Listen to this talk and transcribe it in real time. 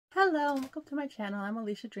Hello, welcome to my channel. I'm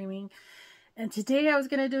Alicia Dreaming, and today I was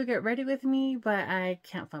gonna do a get ready with me, but I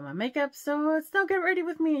can't find my makeup, so it's no get ready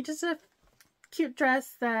with me. Just a cute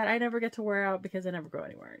dress that I never get to wear out because I never go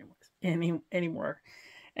anywhere anymore.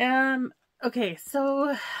 Okay,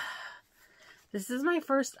 so this is my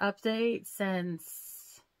first update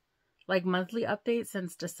since, like, monthly update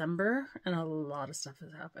since December, and a lot of stuff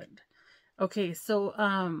has happened. Okay, so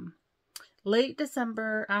late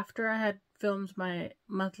December, after I had filmed my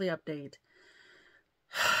monthly update,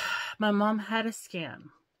 my mom had a scan,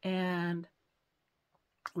 and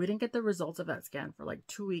we didn't get the results of that scan for like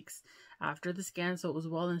 2 weeks after the scan, so it was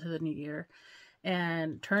well into the new year.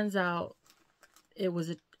 And turns out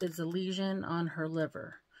it's a lesion on her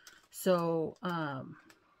liver, so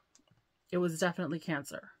it was definitely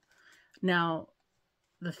cancer. Now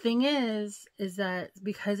the thing is that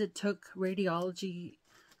because it took radiology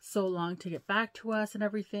so long to get back to us and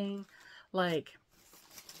everything, like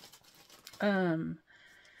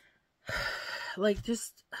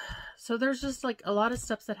just, so there's just like a lot of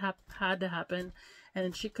steps that had to happen,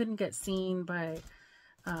 and she couldn't get seen by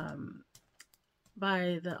the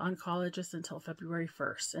oncologist until February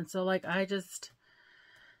 1st. And so, like, I just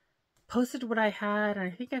posted what I had, and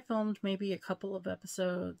I think I filmed maybe a couple of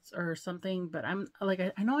episodes or something, but I'm like,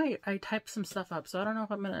 I know I typed some stuff up, so I don't know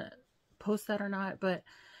if I'm gonna post that or not. But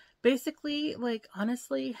basically, like,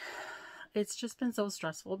 honestly, it's just been so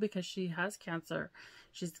stressful because she has cancer.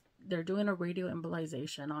 They're doing a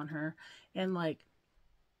radioembolization on her, and like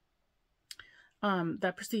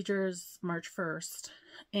that procedure is March 1st,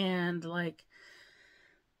 and like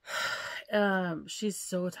she's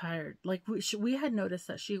so tired. Like, we had noticed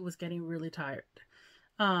that she was getting really tired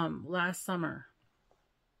last summer,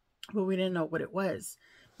 but we didn't know what it was.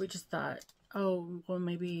 We just thought, oh, well,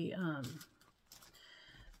 maybe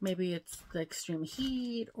it's the extreme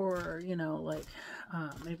heat, or, you know, like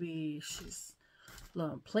maybe she's low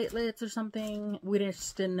on platelets or something. We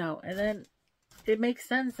just didn't know. And then it makes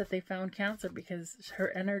sense that they found cancer because her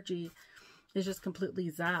energy is just completely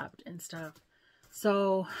zapped and stuff.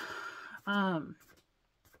 So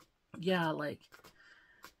yeah, like,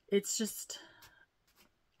 it's just,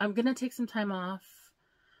 I'm gonna take some time off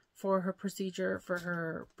for her procedure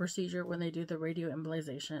when they do the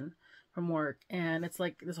radioembolization from work. And it's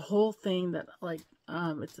like this whole thing that, like,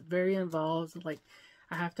 it's very involved. Like,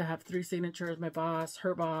 I have to have 3 signatures: my boss,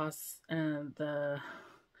 her boss, and the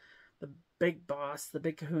big boss, the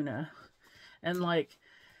big kahuna. And like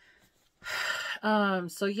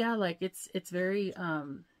so yeah, like, it's very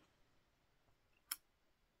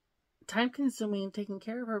time consuming taking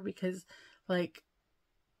care of her, because like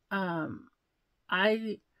I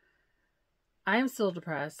am still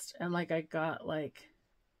depressed, and like I got like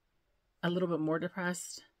a little bit more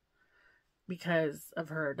depressed because of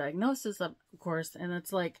her diagnosis, of course. And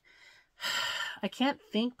it's like, I can't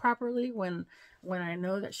think properly when I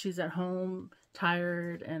know that she's at home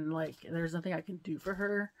tired and like there's nothing I can do for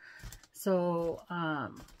her. So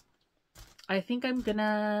I think I'm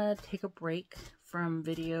gonna take a break from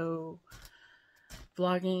video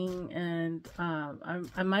vlogging, and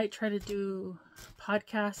I might try to do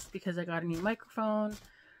podcasts because I got a new microphone,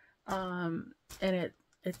 and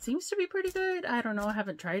it seems to be pretty good. I don't know, I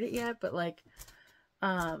haven't tried it yet, but like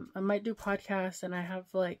I might do podcasts, and I have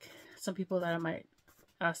like some people that I might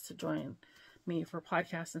ask to join me for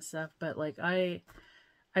podcasts and stuff. But like I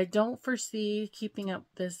don't foresee keeping up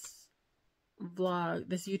this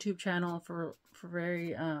YouTube channel for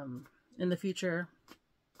very in the future.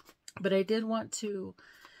 But I did want to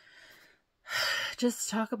just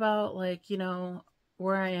talk about, like, you know,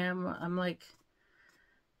 where I am. I'm like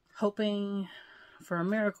hoping for a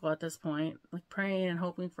miracle at this point, like praying and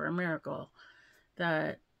hoping for a miracle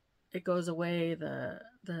that it goes away, that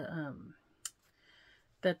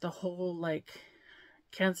the whole like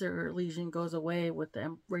cancer lesion goes away with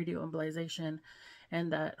the radioembolization,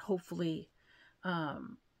 and that hopefully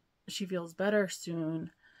she feels better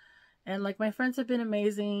soon. And like, my friends have been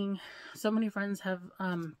amazing. So many friends have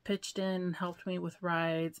pitched in, helped me with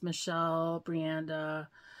rides. Michelle, Brianda,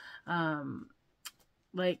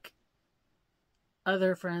 like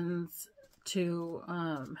other friends too,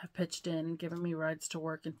 have pitched in, given me rides to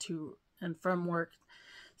work and from work.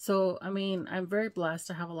 So I mean, I'm very blessed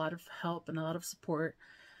to have a lot of help and a lot of support.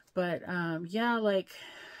 But yeah, like,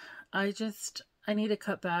 I need to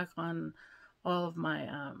cut back on all of my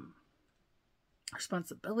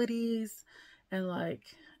responsibilities, and like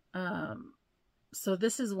so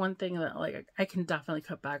this is one thing that, like, I can definitely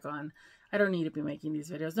cut back on. I don't need to be making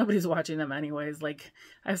these videos. Nobody's watching them anyways. Like,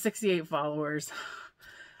 I have 68 followers.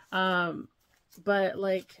 But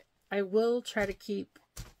like, I will try to keep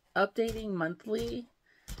updating monthly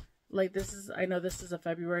like this is, I know this is a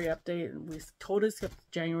February update, and we totally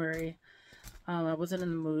skipped January. I wasn't in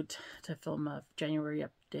the mood to film a January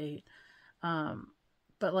update.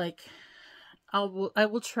 But like, I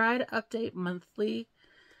will try to update monthly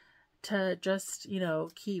to just, you know,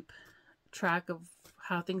 keep track of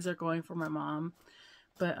how things are going for my mom.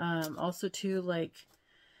 But also too, like,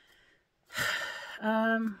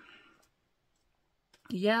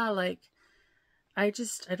 yeah, like, I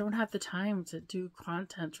don't have the time to do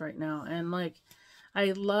content right now. And like,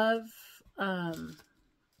 I love, I'm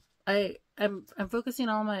focusing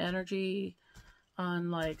all my energy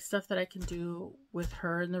on like stuff that I can do with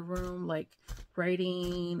her in the room, like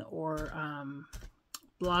writing or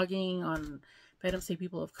blogging on Fandoms Hate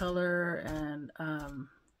People of Color and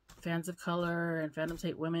fans of color and Fandoms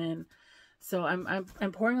Hate Women. So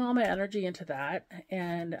I'm pouring all my energy into that.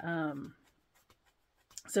 And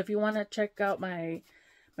so if you want to check out my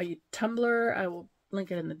Tumblr, I will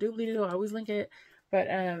link it in the doobly-doo. I always link it. But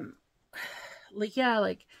like, yeah,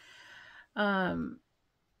 like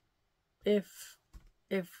if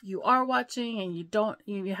you are watching and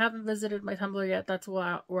you haven't visited my Tumblr yet, that's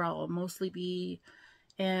where I'll mostly be.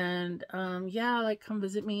 And yeah, like, come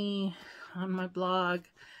visit me on my blog,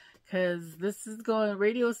 because this is going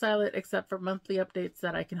radio silent except for monthly updates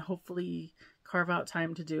that I can hopefully carve out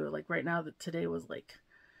time to do. Like right now, today was like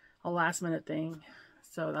a last minute thing,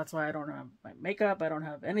 so that's why I don't have my makeup, I don't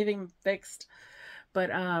have anything fixed. But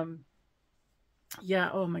yeah,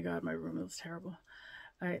 oh my god, my room is terrible.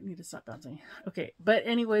 I need to stop bouncing. Okay, but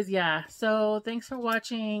anyways, yeah, so thanks for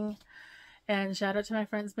watching, and shout out to my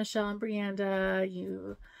friends Michelle and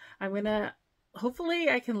Brianda. I'm gonna, hopefully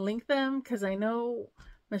I can link them, because I know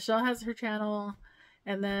Michelle has her channel,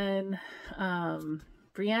 and then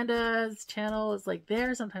Brianda's channel is like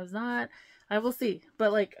there, sometimes not. I will see.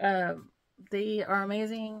 But like, they are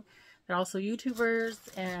amazing. They're also YouTubers,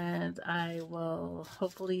 and I will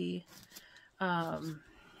hopefully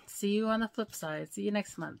see you on the flip side. See you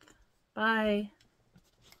next month. Bye.